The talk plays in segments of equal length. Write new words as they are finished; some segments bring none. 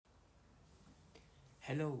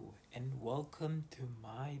Hello and welcome to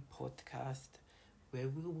my podcast where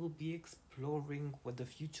we will be exploring what the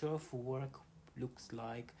future of work looks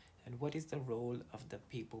like and what is the role of the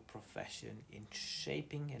people profession in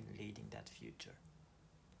shaping and leading that future.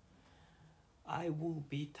 I will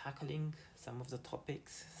be tackling some of the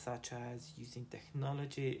topics such as using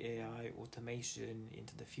technology, AI, automation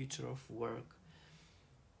into the future of work,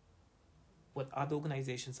 what other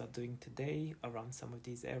organizations are doing today around some of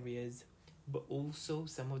these areas, but also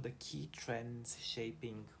some of the key trends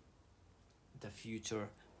shaping the future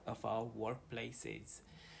of our workplaces.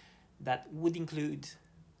 That would include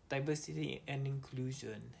diversity and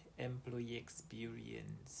inclusion, employee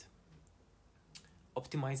experience,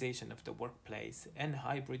 optimization of the workplace, and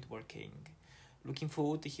hybrid working. Looking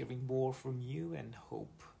forward to hearing more from you and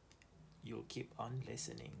hope you'll keep on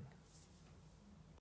listening.